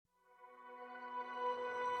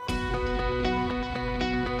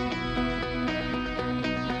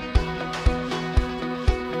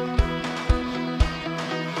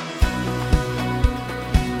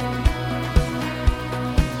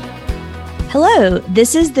Hello,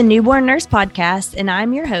 this is the Newborn Nurse Podcast, and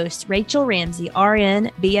I'm your host, Rachel Ramsey,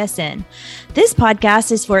 RN, BSN. This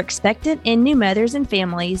podcast is for expectant and new mothers and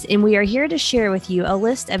families, and we are here to share with you a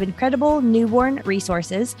list of incredible newborn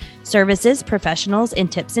resources, services, professionals,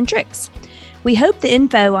 and tips and tricks. We hope the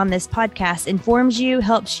info on this podcast informs you,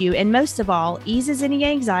 helps you, and most of all, eases any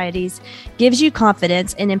anxieties, gives you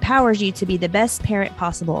confidence, and empowers you to be the best parent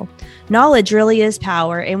possible. Knowledge really is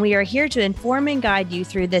power, and we are here to inform and guide you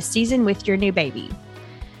through this season with your new baby.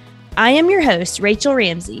 I am your host, Rachel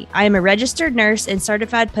Ramsey. I am a registered nurse and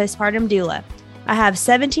certified postpartum doula. I have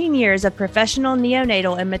 17 years of professional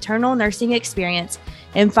neonatal and maternal nursing experience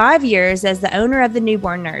and 5 years as the owner of the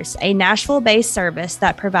Newborn Nurse, a Nashville-based service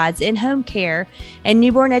that provides in-home care and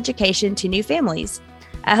newborn education to new families.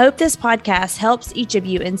 I hope this podcast helps each of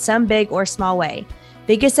you in some big or small way.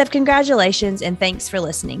 Biggest of congratulations and thanks for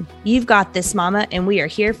listening. You've got this, Mama, and we are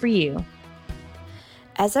here for you.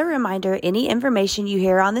 As a reminder, any information you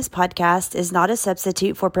hear on this podcast is not a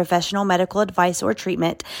substitute for professional medical advice or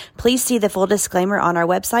treatment. Please see the full disclaimer on our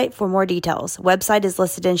website for more details. Website is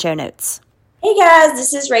listed in show notes. Hey guys,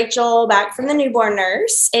 this is Rachel back from the Newborn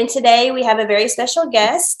Nurse, and today we have a very special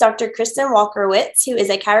guest, Dr. Kristen Walkerwicz, who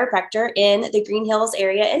is a chiropractor in the Green Hills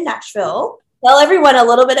area in Nashville. Tell everyone a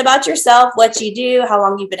little bit about yourself, what you do, how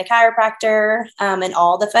long you've been a chiropractor, and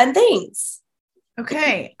all the fun things.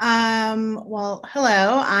 Okay. Well,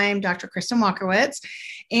 hello, I'm Dr. Kristen Walkerwicz,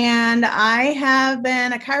 and I have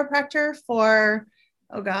been a chiropractor for,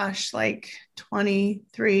 like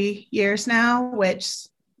 23 years now, which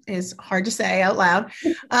is hard to say out loud.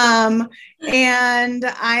 And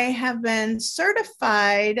I have been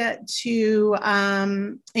certified to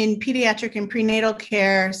in pediatric and prenatal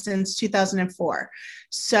care since 2004.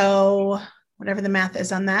 So whatever the math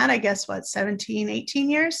is on that, I guess 17, 18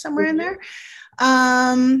 years, somewhere in there.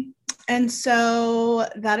 And so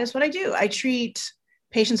that is what I do. I treat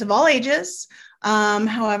patients of all ages.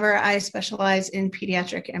 However, I specialize in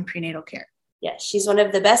pediatric and prenatal care. Yes, she's one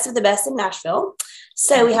of the best in Nashville.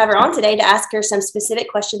 So we have her on today to ask her some specific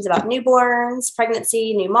questions about newborns,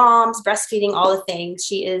 pregnancy, new moms, breastfeeding, all the things.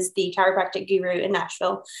 She is the chiropractic guru in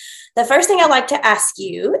Nashville. The first thing I'd like to ask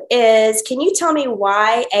you is, can you tell me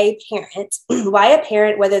why a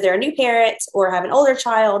parent, whether they're a new parent or have an older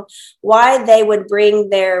child, why they would bring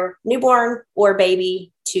their newborn or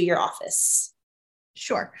baby to your office?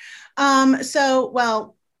 Sure.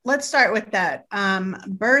 Let's start with that.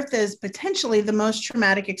 Birth is potentially the most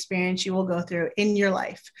traumatic experience you will go through in your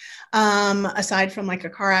life, aside from like a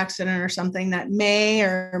car accident or something that may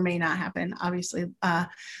or may not happen, obviously,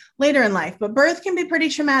 later in life. But birth can be pretty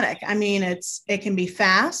traumatic. I mean, it can be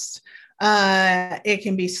fast. It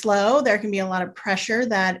can be slow. There can be a lot of pressure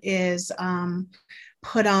that is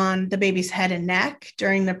put on the baby's head and neck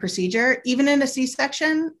during the procedure. Even in a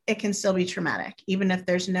C-section, it can still be traumatic, even if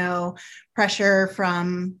there's no pressure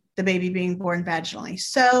from the baby being born vaginally.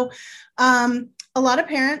 So a lot of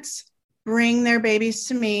parents bring their babies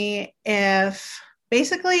to me if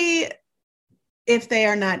they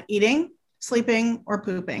are not eating, sleeping, or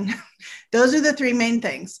pooping. Those are the three main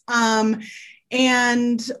things. And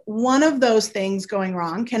one of those things going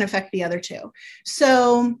wrong can affect the other two.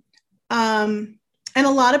 So, and a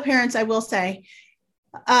lot of parents, I will say,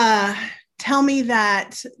 tell me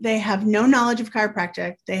that they have no knowledge of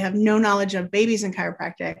chiropractic, they have no knowledge of babies in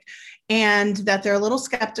chiropractic, and that they're a little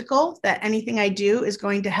skeptical that anything I do is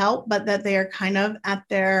going to help, but that they are kind of at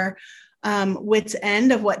their wit's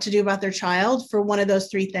end of what to do about their child for one of those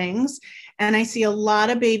three things. And I see a lot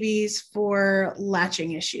of babies for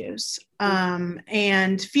latching issues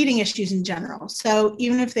and feeding issues in general. So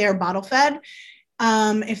even if they are bottle fed,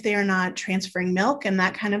 if they are not transferring milk and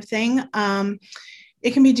that kind of thing,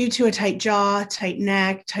 it can be due to a tight jaw, tight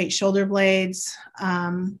neck, tight shoulder blades,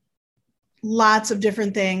 lots of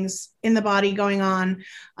different things in the body going on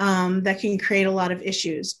that can create a lot of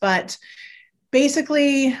issues. But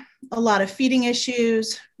basically, a lot of feeding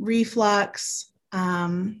issues, reflux,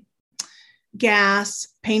 gas,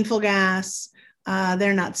 painful gas.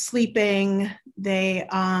 They're not sleeping. They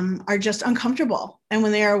are just uncomfortable. And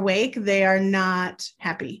when they are awake, they are not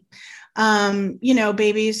happy.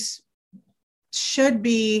 Babies should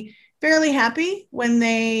be fairly happy when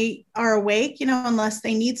they are awake, unless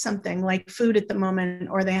they need something like food at the moment,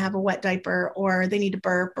 or they have a wet diaper, or they need to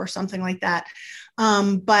burp or something like that.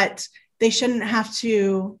 But they shouldn't have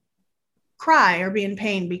to cry or be in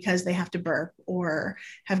pain because they have to burp or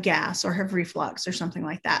have gas or have reflux or something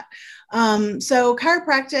like that. So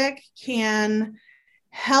chiropractic can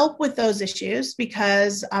help with those issues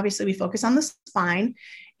because obviously we focus on the spine,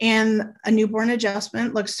 And a newborn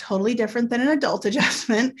adjustment looks totally different than an adult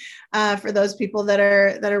adjustment for those people that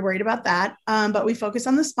are worried about that. But we focus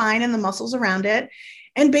on the spine and the muscles around it.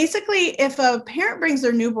 And basically, if a parent brings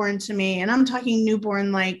their newborn to me, and I'm talking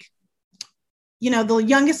newborn, like, the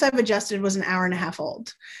youngest I've adjusted was an hour and a half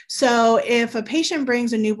old. So if a patient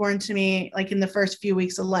brings a newborn to me, like in the first few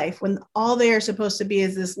weeks of life, when all they are supposed to be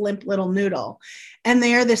is this limp little noodle, and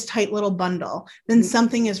they are this tight little bundle, then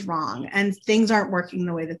something is wrong and things aren't working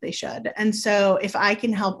the way that they should. And so if I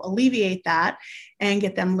can help alleviate that and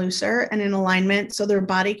get them looser and in alignment so their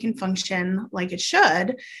body can function like it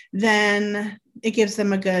should, then it gives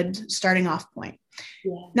them a good starting off point.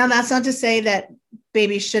 Yeah. Now, that's not to say that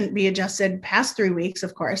babies shouldn't be adjusted past 3 weeks.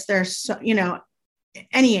 Of course, there's,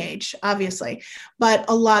 any age, obviously, but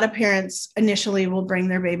a lot of parents initially will bring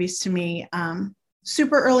their babies to me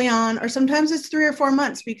super early on, or sometimes it's 3 or 4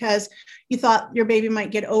 months because you thought your baby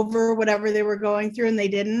might get over whatever they were going through and they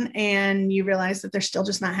didn't. And you realize that they're still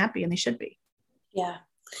just not happy and they should be. Yeah.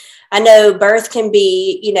 I know birth can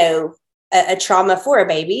be, a trauma for a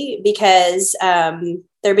baby because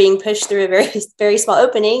they're being pushed through a very, very small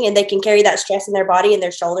opening, and they can carry that stress in their body and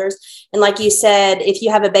their shoulders. And like you said, if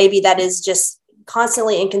you have a baby that is just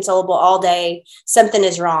constantly inconsolable all day, something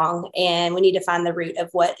is wrong, and we need to find the root of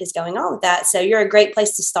what is going on with that. So you're a great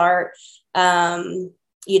place to start. I'm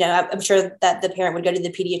sure that the parent would go to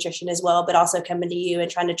the pediatrician as well, but also coming to you and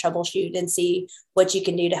trying to troubleshoot and see what you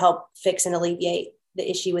can do to help fix and alleviate the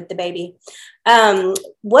issue with the baby.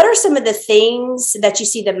 What are some of the things that you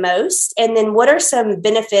see the most? And then what are some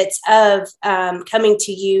benefits of coming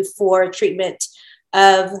to you for treatment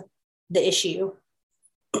of the issue?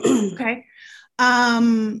 Okay.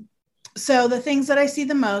 So the things that I see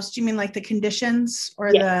the most, you mean like the conditions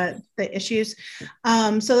or the issues?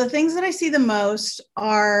 So the things that I see the most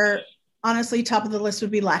are, honestly, top of the list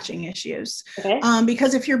would be latching issues. Okay.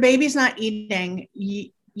 Because if your baby's not eating,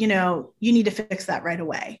 you need to fix that right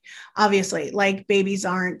away. Obviously, like, babies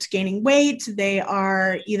aren't gaining weight. They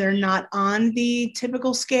are either not on the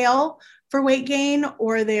typical scale for weight gain,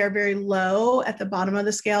 or they are very low at the bottom of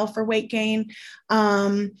the scale for weight gain.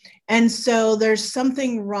 And so there's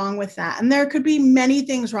something wrong with that. And there could be many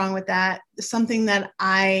things wrong with that, something that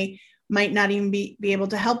I might not even be able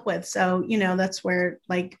to help with. So, that's where,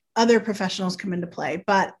 like, other professionals come into play.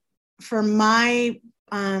 But for my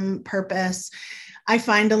purpose, I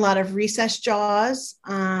find a lot of recessed jaws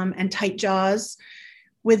and tight jaws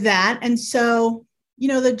with that. And so,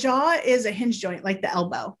 the jaw is a hinge joint like the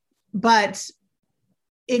elbow, but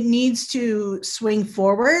it needs to swing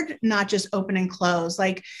forward, not just open and close.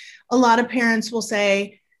 Like, a lot of parents will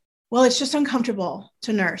say, well, it's just uncomfortable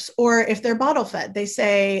to nurse. Or if they're bottle fed, they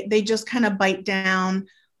say they just kind of bite down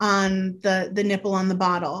on the nipple on the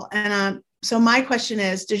bottle. And so my question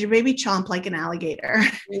is, does your baby chomp like an alligator?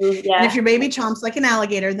 Yeah. And if your baby chomps like an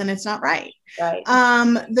alligator, then it's not right. Right.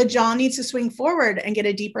 The jaw needs to swing forward and get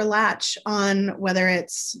a deeper latch on whether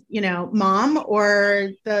it's, mom or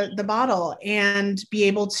the bottle, and be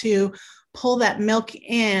able to pull that milk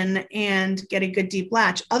in and get a good deep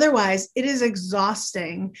latch. Otherwise, it is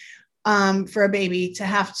exhausting for a baby to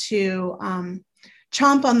have to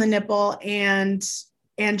chomp on the nipple and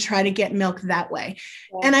try to get milk that way.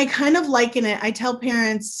 Yeah. And I kind of liken it. I tell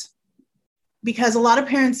parents, because a lot of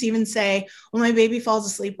parents even say, well, my baby falls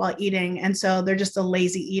asleep while eating, and so they're just a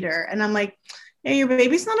lazy eater. And I'm like, yeah, your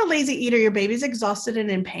baby's not a lazy eater. Your baby's exhausted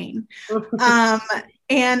and in pain.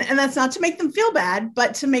 And that's not to make them feel bad,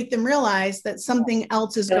 but to make them realize that something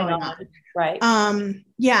else is going on. Right.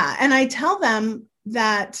 Yeah. And I tell them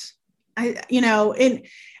that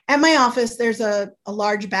at my office, there's a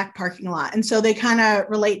large back parking lot. And so they kind of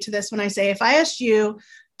relate to this when I say, if I asked you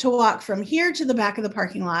to walk from here to the back of the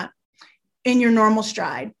parking lot in your normal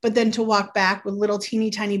stride, but then to walk back with little teeny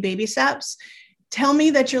tiny baby steps, tell me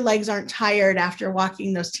that your legs aren't tired after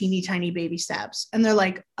walking those teeny tiny baby steps. And they're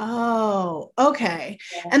like, oh, okay.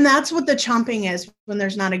 Yeah. And that's what the chomping is when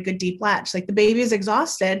there's not a good deep latch. Like, the baby is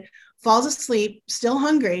exhausted, falls asleep, still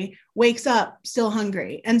hungry, wakes up, still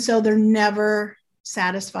hungry. And so they're never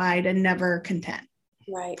satisfied and never content.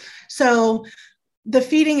 Right. So the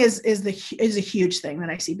feeding is a huge thing that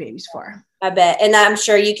I see babies for. I bet. And I'm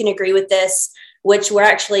sure you can agree with this, which we're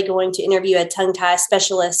actually going to interview a tongue tie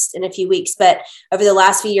specialist in a few weeks. But over the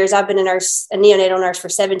last few years, I've been a neonatal nurse for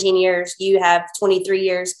 17 years. You have 23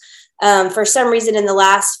 years. For some reason, in the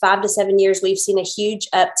last 5 to 7 years, we've seen a huge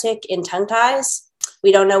uptick in tongue ties.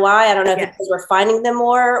 We don't know why. I don't know if it's because we're finding them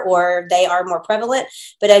more or they are more prevalent.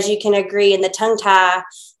 But as you can agree, in the tongue tie,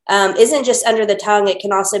 isn't just under the tongue. It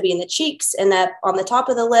can also be in the cheeks and up on the top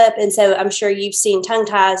of the lip. And so I'm sure you've seen tongue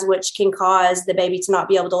ties, which can cause the baby to not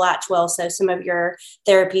be able to latch well. So some of your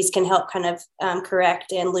therapies can help kind of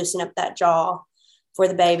correct and loosen up that jaw for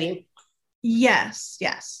the baby. Yes,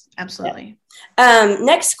 absolutely.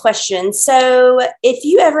 Next question. So if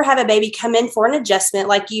you ever have a baby come in for an adjustment,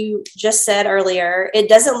 like you just said earlier, it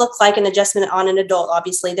doesn't look like an adjustment on an adult.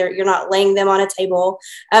 Obviously, you're not laying them on a table.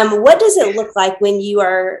 What does it look like when you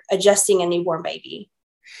are adjusting a newborn baby?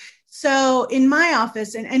 So in my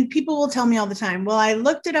office, and people will tell me all the time, well, I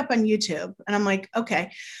looked it up on YouTube, and I'm like,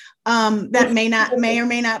 okay. That may or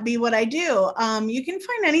may not be what I do. You can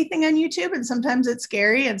find anything on YouTube, and sometimes it's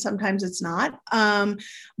scary and sometimes it's not.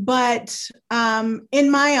 But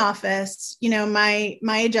in my office, my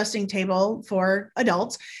adjusting table for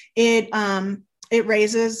adults, it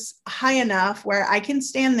raises high enough where I can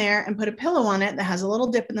stand there and put a pillow on it that has a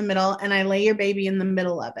little dip in the middle, and I lay your baby in the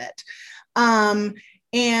middle of it.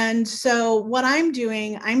 And so what I'm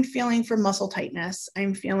doing, I'm feeling for muscle tightness.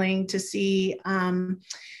 I'm feeling to see,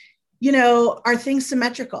 are things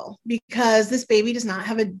symmetrical? Because this baby does not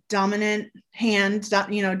have a dominant hand,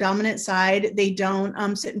 dominant side. They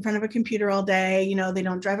don't sit in front of a computer all day. They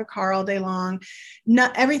don't drive a car all day long.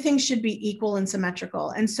 Not everything should be equal and symmetrical.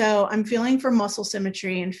 And so I'm feeling for muscle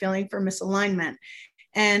symmetry and feeling for misalignment.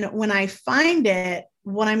 And when I find it,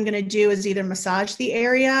 what I'm going to do is either massage the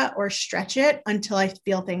area or stretch it until I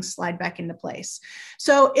feel things slide back into place.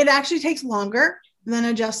 So it actually takes longer than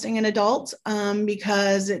adjusting an adult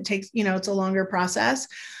because it takes, it's a longer process.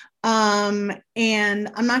 And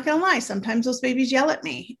I'm not going to lie, sometimes those babies yell at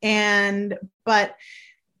me. But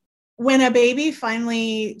when a baby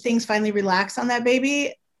things finally relax on that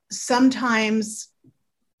baby, sometimes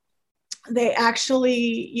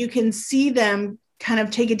you can see them kind of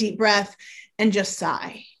take a deep breath and just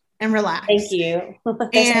sigh and relax. Thank you.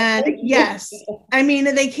 And yes, I mean,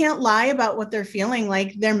 they can't lie about what they're feeling.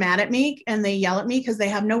 Like, they're mad at me and they yell at me because they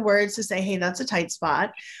have no words to say, hey, that's a tight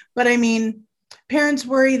spot. But I mean, parents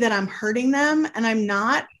worry that I'm hurting them, and I'm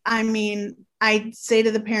not. I mean, I say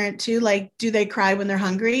to the parent too, like, do they cry when they're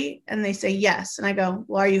hungry? And they say yes. And I go,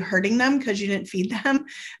 well, are you hurting them because you didn't feed them? And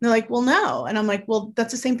they're like, well, no. And I'm like, well,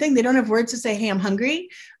 that's the same thing. They don't have words to say, hey, I'm hungry,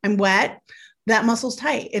 I'm wet, that muscle's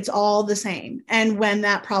tight. It's all the same. And when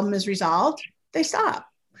that problem is resolved, they stop.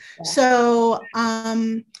 Yeah. So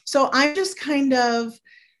I'm just kind of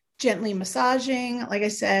gently massaging, like I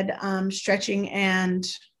said, stretching and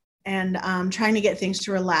trying to get things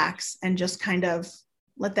to relax and just kind of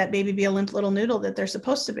let that baby be a limp little noodle that they're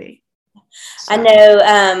supposed to be. So. I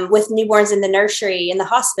know with newborns in the nursery, in the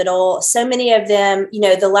hospital, so many of them,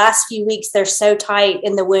 the last few weeks, they're so tight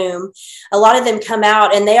in the womb. A lot of them come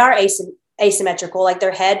out and they are asymmetrical, like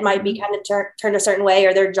their head might be kind of turned a certain way,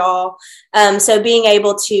 or their jaw. So being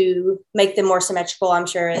able to make them more symmetrical, I'm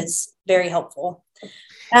sure, is very helpful.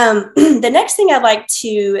 The next thing I'd like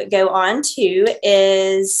to go on to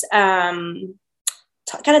is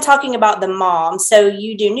kind of talking about the mom. So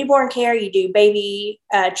you do newborn care, you do baby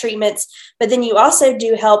treatments, but then you also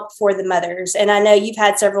do help for the mothers. And I know you've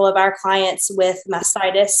had several of our clients with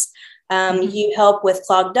mastitis. You help with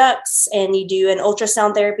clogged ducts, and you do an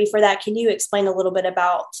ultrasound therapy for that. Can you explain a little bit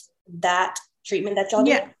about that treatment that y'all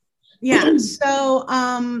do? Yeah. So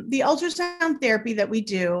the ultrasound therapy that we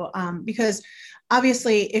do, because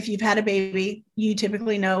obviously, if you've had a baby, you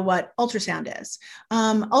typically know what ultrasound is.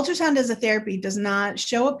 Ultrasound as a therapy does not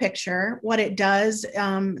show a picture. What it does,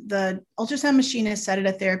 the ultrasound machine is set at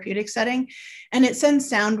a therapeutic setting, and it sends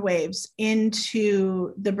sound waves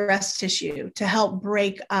into the breast tissue to help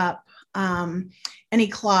break up any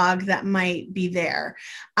clog that might be there.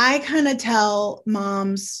 I kind of tell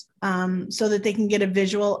moms so that they can get a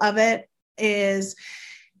visual of it is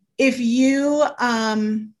if you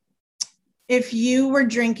were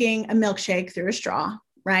drinking a milkshake through a straw,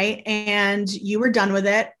 right? And you were done with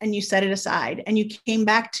it and you set it aside and you came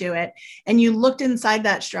back to it and you looked inside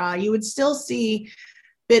that straw, you would still see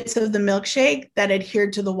bits of the milkshake that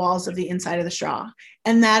adhered to the walls of the inside of the straw.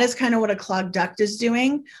 And that is kind of what a clogged duct is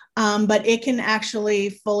doing. But it can actually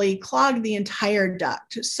fully clog the entire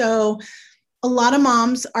duct. So a lot of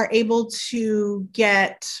moms are able to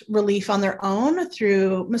get relief on their own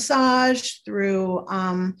through massage, through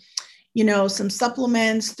some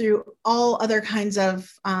supplements, through all other kinds of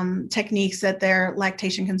techniques that their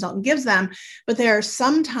lactation consultant gives them. But there are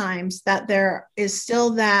some times that there is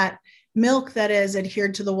still that milk that is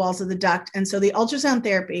adhered to the walls of the duct. And so the ultrasound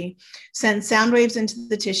therapy sends sound waves into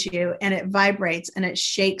the tissue and it vibrates and it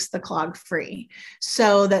shakes the clog free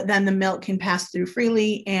so that then the milk can pass through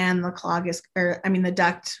freely and the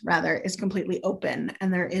duct rather is completely open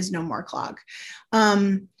and there is no more clog.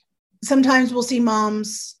 Sometimes we'll see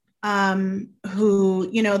moms who,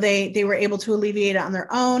 they were able to alleviate it on their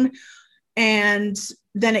own, and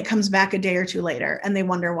then it comes back a day or two later and they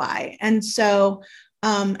wonder why. And so,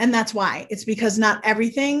 and that's why. It's because not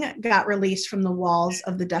everything got released from the walls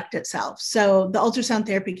of the duct itself. So the ultrasound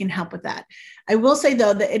therapy can help with that. I will say,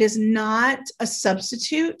 though, that it is not a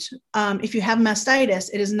substitute. If you have mastitis,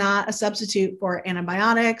 it is not a substitute for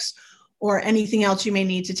antibiotics or anything else you may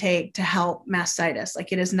need to take to help mastitis.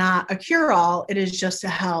 Like, it is not a cure-all. It is just to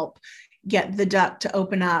help get the duct to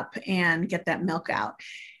open up and get that milk out.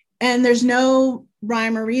 And there's no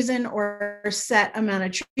rhyme or reason or set amount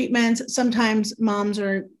of treatments. Sometimes moms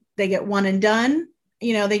they get one and done.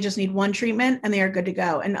 They just need one treatment and they are good to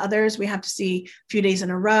go. And others, we have to see a few days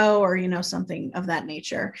in a row or, something of that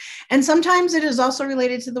nature. And sometimes it is also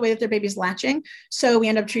related to the way that their baby's latching. So we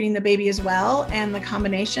end up treating the baby as well. And the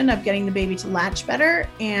combination of getting the baby to latch better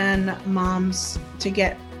and moms to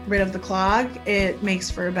get rid of the clog, it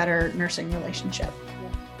makes for a better nursing relationship.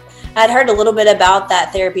 I'd heard a little bit about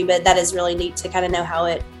that therapy, but that is really neat to kind of know how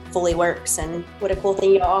it fully works, and what a cool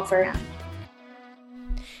thing you offer.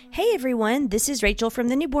 Hey everyone, this is Rachel from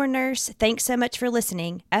The Newborn Nurse. Thanks so much for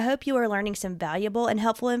listening. I hope you are learning some valuable and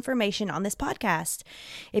helpful information on this podcast.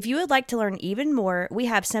 If you would like to learn even more, we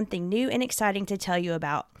have something new and exciting to tell you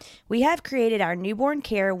about. We have created our Newborn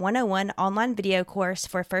Care 101 online video course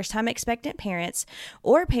for first-time expectant parents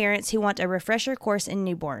or parents who want a refresher course in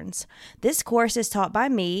newborns. This course is taught by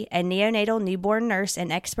me, a neonatal newborn nurse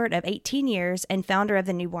and expert of 18 years and founder of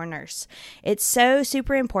The Newborn Nurse. It's so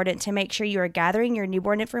super important to make sure you are gathering your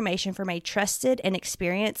newborn information from a trusted and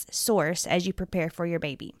experienced source as you prepare for your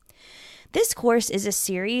baby. This course is a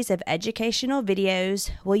series of educational videos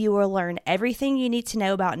where you will learn everything you need to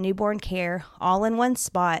know about newborn care all in one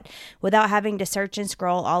spot without having to search and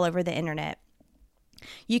scroll all over the internet.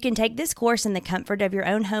 You can take this course in the comfort of your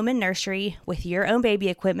own home and nursery with your own baby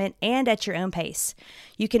equipment and at your own pace.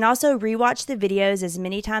 You can also rewatch the videos as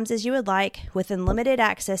many times as you would like with unlimited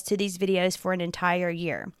access to these videos for an entire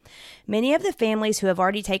year. Many of the families who have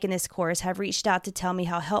already taken this course have reached out to tell me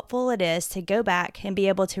how helpful it is to go back and be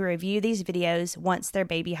able to review these videos once their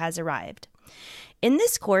baby has arrived. In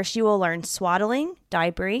this course, you will learn swaddling,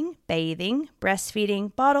 diapering, bathing,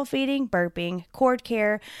 breastfeeding, bottle feeding, burping, cord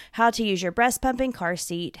care, how to use your breast pump and car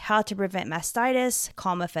seat, how to prevent mastitis,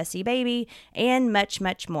 calm a fussy baby, and much,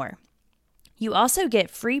 much more. You also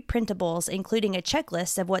get free printables, including a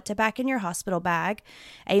checklist of what to pack in your hospital bag,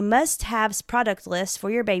 a must-haves product list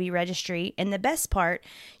for your baby registry, and the best part,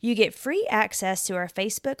 you get free access to our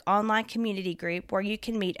Facebook online community group where you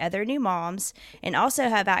can meet other new moms and also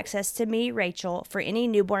have access to me, Rachel, for any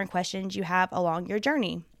newborn questions you have along your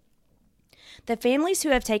journey. The families who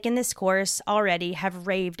have taken this course already have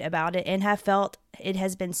raved about it and have felt it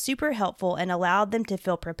has been super helpful and allowed them to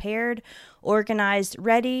feel prepared, organized,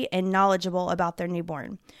 ready, and knowledgeable about their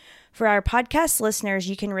newborn. For our podcast listeners,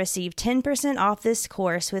 you can receive 10% off this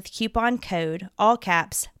course with coupon code, all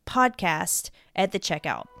caps, podcast, at the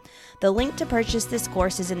checkout. The link to purchase this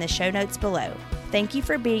course is in the show notes below. Thank you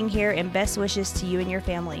for being here and best wishes to you and your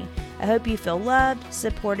family. I hope you feel loved,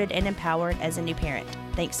 supported, and empowered as a new parent.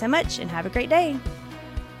 Thanks so much and have a great day.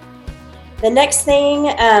 The next thing,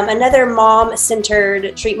 another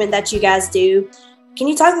mom-centered treatment that you guys do. Can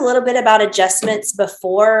you talk a little bit about adjustments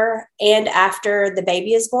before and after the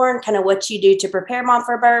baby is born, kind of what you do to prepare mom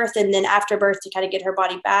for birth and then after birth to kind of get her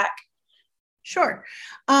body back? Sure.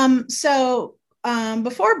 So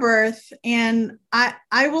before birth, and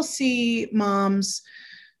I will see moms,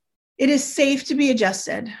 it is safe to be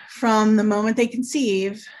adjusted from the moment they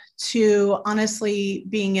conceive to honestly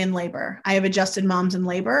being in labor. I have adjusted moms in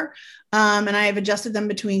labor, and I have adjusted them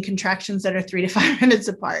between contractions that are 3 to 5 minutes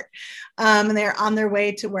apart. And they're on their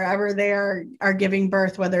way to wherever they are giving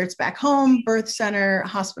birth, whether it's back home, birth center,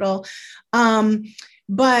 hospital.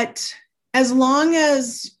 But as long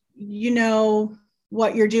as you know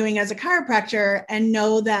what you're doing as a chiropractor and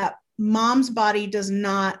know that mom's body does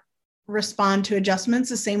not respond to adjustments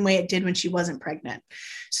the same way it did when she wasn't pregnant.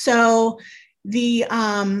 So the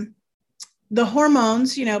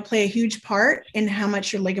hormones, play a huge part in how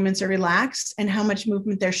much your ligaments are relaxed and how much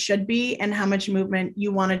movement there should be and how much movement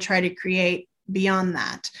you want to try to create beyond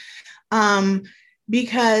that.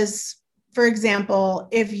 Because, for example,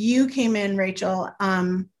 if you came in, Rachel,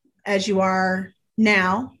 as you are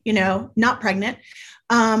now, not pregnant,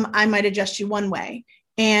 I might adjust you one way.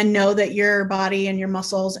 and know that your body and your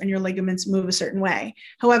muscles and your ligaments move a certain way.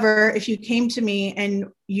 However, if you came to me and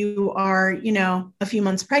you are, a few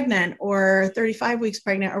months pregnant or 35 weeks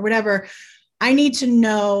pregnant or whatever, I need to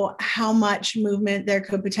know how much movement there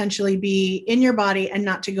could potentially be in your body and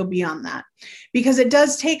not to go beyond that, because it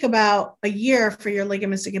does take about a year for your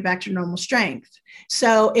ligaments to get back to normal strength.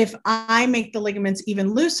 So if I make the ligaments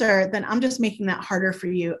even looser, then I'm just making that harder for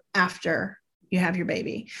you after you have your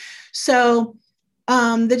baby. So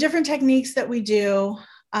the different techniques that we do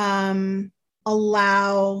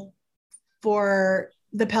allow for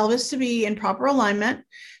the pelvis to be in proper alignment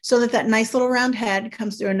so that nice little round head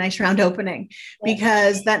comes through a nice round opening,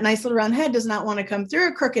 because that nice little round head does not want to come through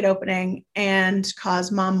a crooked opening and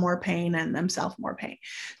cause mom more pain and themselves more pain.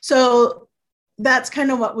 So that's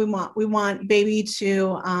kind of what we want. We want baby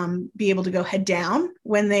to be able to go head down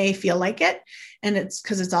when they feel like it. And it's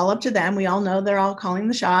because it's all up to them. We all know they're all calling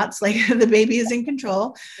the shots, like the baby is in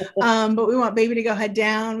control. But we want baby to go head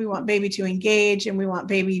down. We want baby to engage, and we want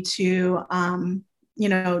baby to,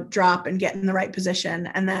 drop and get in the right position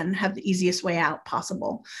and then have the easiest way out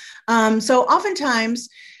possible. So oftentimes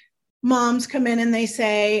moms come in and they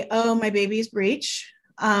say, oh, my baby's breech.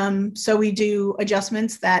 So we do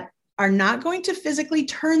adjustments that are not going to physically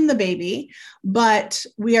turn the baby, but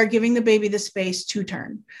we are giving the baby the space to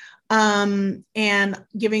turn, and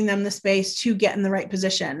giving them the space to get in the right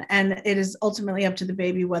position. And it is ultimately up to the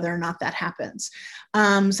baby whether or not that happens.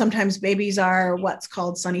 Sometimes babies are what's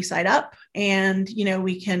called sunny side up, and,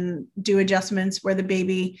 we can do adjustments where the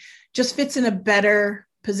baby just fits in a better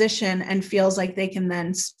position and feels like they can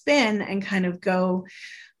then spin and kind of go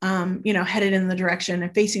headed in the direction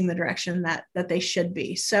and facing the direction that they should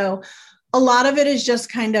be. So a lot of it is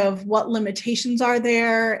just kind of what limitations are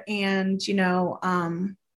there, and,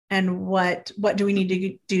 and what do we need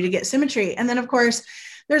to do to get symmetry. And then of course,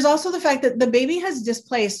 there's also the fact that the baby has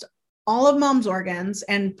displaced all of mom's organs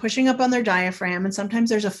and pushing up on their diaphragm. And sometimes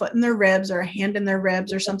there's a foot in their ribs or a hand in their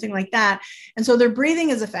ribs or something like that. And so their breathing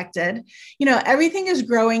is affected. Everything is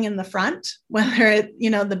growing in the front, whether it,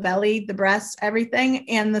 the belly, the breasts, everything,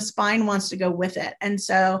 and the spine wants to go with it. And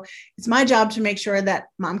so it's my job to make sure that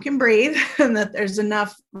mom can breathe and that there's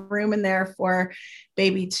enough room in there for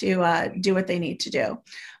baby to do what they need to do.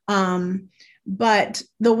 But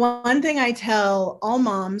the one thing I tell all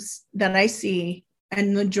moms that I see,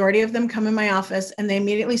 and the majority of them come in my office and they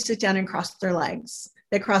immediately sit down and cross their legs.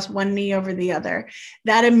 They cross one knee over the other.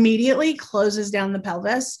 That immediately closes down the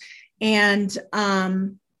pelvis and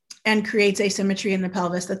creates asymmetry in the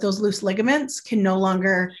pelvis, that those loose ligaments can no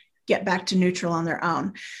longer get back to neutral on their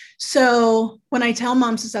own. So when I tell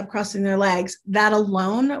moms to stop crossing their legs, that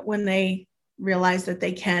alone, when they realize that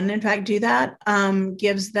they can in fact do that,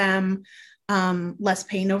 gives them less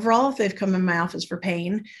pain overall if they've come in my office for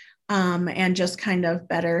pain. And just kind of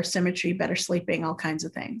better symmetry, better sleeping, all kinds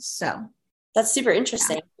of things. So that's super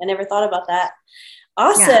interesting. Yeah. I never thought about that.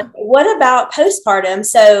 Awesome. Yeah. What about postpartum?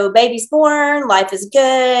 So baby's born, life is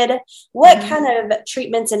good. What kind of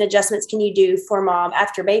treatments and adjustments can you do for mom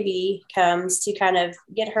after baby comes to kind of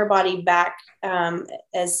get her body back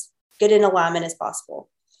as good in alignment as possible?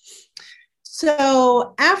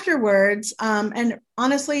 So afterwards, and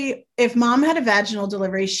honestly, if mom had a vaginal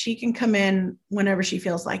delivery, she can come in whenever she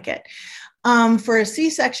feels like it. For a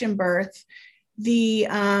C-section birth, the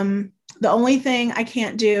only thing I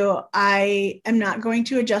can't do, I am not going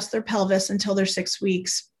to adjust their pelvis until they're 6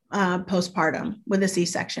 weeks postpartum with a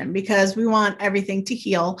C-section, because we want everything to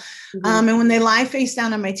heal. And when they lie face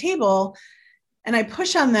down on my table and I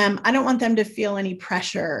push on them, I don't want them to feel any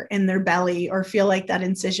pressure in their belly or feel like that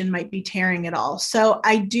incision might be tearing at all. So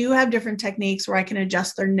I do have different techniques where I can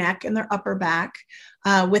adjust their neck and their upper back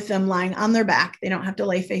with them lying on their back. They don't have to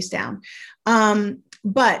lay face down.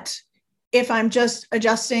 But if I'm just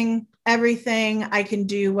adjusting everything, I can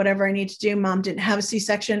do whatever I need to do. Mom didn't have a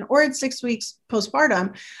C-section or it's 6 weeks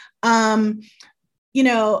postpartum. Again,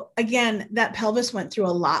 that pelvis went through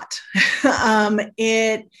a lot.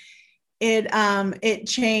 It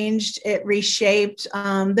changed, it reshaped.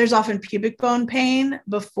 There's often pubic bone pain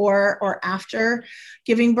before or after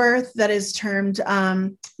giving birth that is termed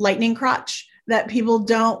lightning crotch, that people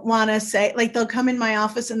don't want to say. Like, they'll come in my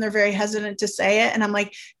office and they're very hesitant to say it. And I'm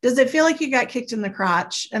like, does it feel like you got kicked in the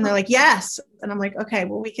crotch? And they're like, yes. And I'm like, okay,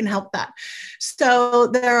 well, we can help that. So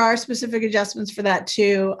there are specific adjustments for that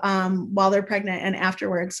too, while they're pregnant and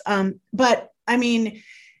afterwards. But I mean,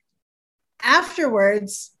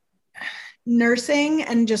 afterwards, nursing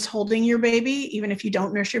and just holding your baby, even if you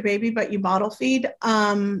don't nurse your baby, but you bottle feed,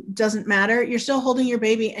 doesn't matter. You're still holding your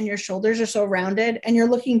baby and your shoulders are so rounded and you're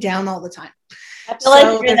looking down all the time. I feel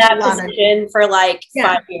like you're in that position for like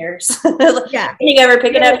 5 years. Yeah. Picking over,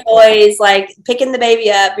 picking up toys, like picking the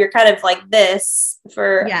baby up. You're kind of like this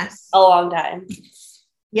for a long time.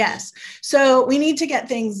 Yes. So we need to get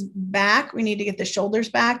things back. We need to get the shoulders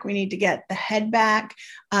back. We need to get the head back,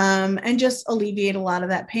 and just alleviate a lot of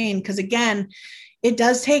that pain. Because again, it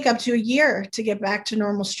does take up to a year to get back to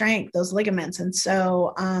normal strength, those ligaments. And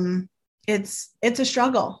so it's a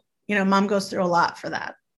struggle. Mom goes through a lot for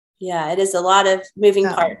that. Yeah, it is a lot of moving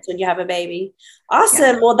parts when you have a baby.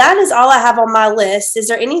 Awesome. Yeah. Well, that is all I have on my list. Is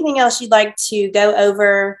there anything else you'd like to go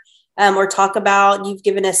over or talk about? You've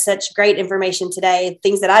given us such great information today,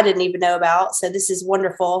 things that I didn't even know about. So this is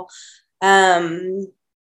wonderful. Is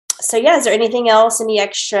there anything else, any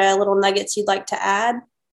extra little nuggets you'd like to add?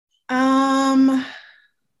 No,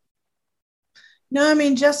 I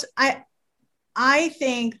mean, I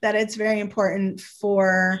think that it's very important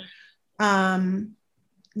for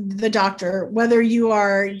the doctor, whether you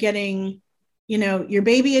are getting, your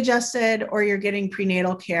baby adjusted or you're getting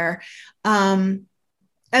prenatal care.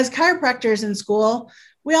 As chiropractors in school,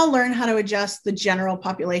 we all learn how to adjust the general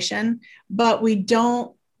population, but we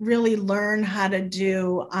don't really learn how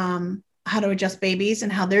to adjust babies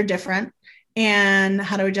and how they're different, and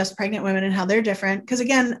how to adjust pregnant women and how they're different. Because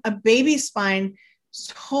again, a baby's spine is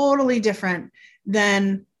totally different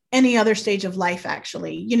than any other stage of life,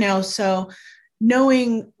 actually, so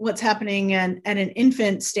knowing what's happening at an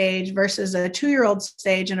infant stage versus a 2-year-old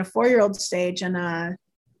stage and a 4-year-old stage and an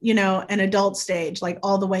adult stage, like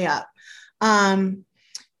all the way up,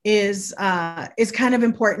 is kind of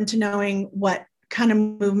important to knowing what kind of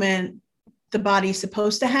movement the body's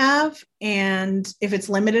supposed to have and if it's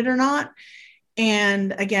limited or not.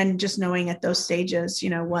 And again, just knowing at those stages,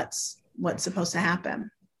 what's supposed to happen.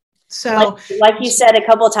 So like you said a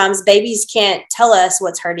couple of times, babies can't tell us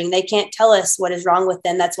what's hurting. They can't tell us what is wrong with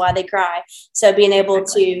them. That's why they cry. So being able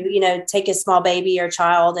to, take a small baby or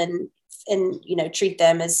child and treat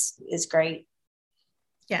them is great.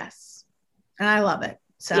 Yes. And I love it.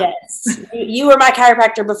 So yes, you were my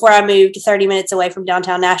chiropractor before I moved 30 minutes away from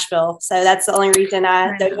downtown Nashville. So that's the only reason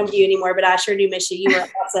I don't come to you anymore, but I sure do miss you. You were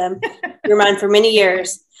awesome. You were mine for many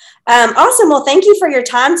years. Awesome. Well, thank you for your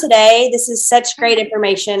time today. This is such great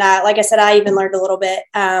information. Like I said, I even learned a little bit.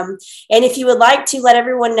 And if you would like to let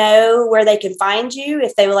everyone know where they can find you,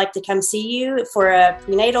 if they would like to come see you for a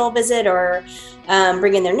prenatal visit or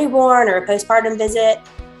bring in their newborn or a postpartum visit.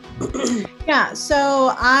 Yeah,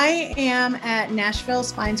 so I am at Nashville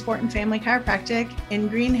Spine, Sport, and Family Chiropractic in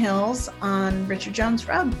Green Hills on Richard Jones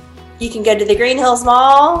Road. You can go to the Green Hills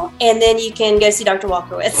Mall, and then you can go see Dr.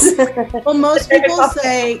 Walkerwicz. Well, most people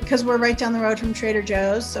say, because we're right down the road from Trader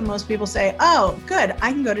Joe's, so most people say, oh, good,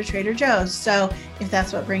 I can go to Trader Joe's. So if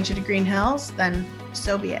that's what brings you to Green Hills, then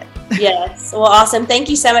so be it. Yes. Well, awesome. Thank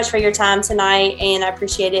you so much for your time tonight, and I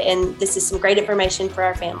appreciate it. And this is some great information for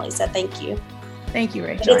our family, so thank you. Thank you,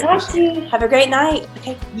 Rachel. Good talk to you. Have a great night.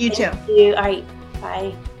 Okay. You too. Thank you. All right.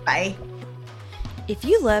 Bye. Bye. If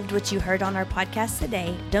you loved what you heard on our podcast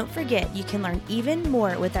today, don't forget you can learn even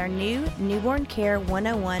more with our new Newborn Care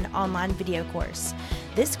 101 online video course.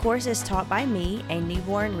 This course is taught by me, a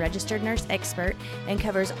newborn registered nurse expert, and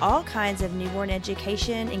covers all kinds of newborn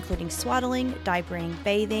education, including swaddling, diapering,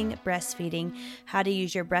 bathing, breastfeeding, how to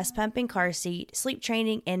use your breast pump and car seat, sleep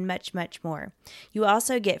training, and much, much more. You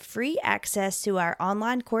also get free access to our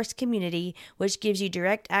online course community, which gives you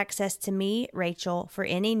direct access to me, Rachel, for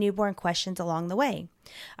any newborn questions along the way.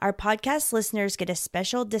 Our podcast listeners get a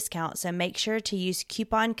special discount, so make sure to use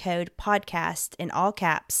coupon code PODCAST in all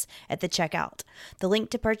caps at the checkout. The link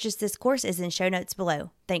to purchase this course is in show notes below.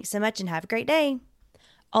 Thanks so much and have a great day.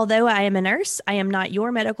 Although I am a nurse, I am not your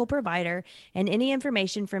medical provider, and any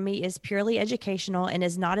information from me is purely educational and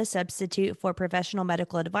is not a substitute for professional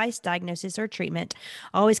medical advice, diagnosis, or treatment.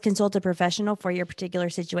 Always consult a professional for your particular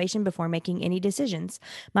situation before making any decisions.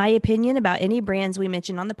 My opinion about any brands we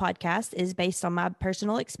mention on the podcast is based on my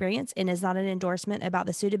personal experience and is not an endorsement about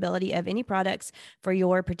the suitability of any products for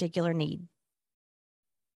your particular need.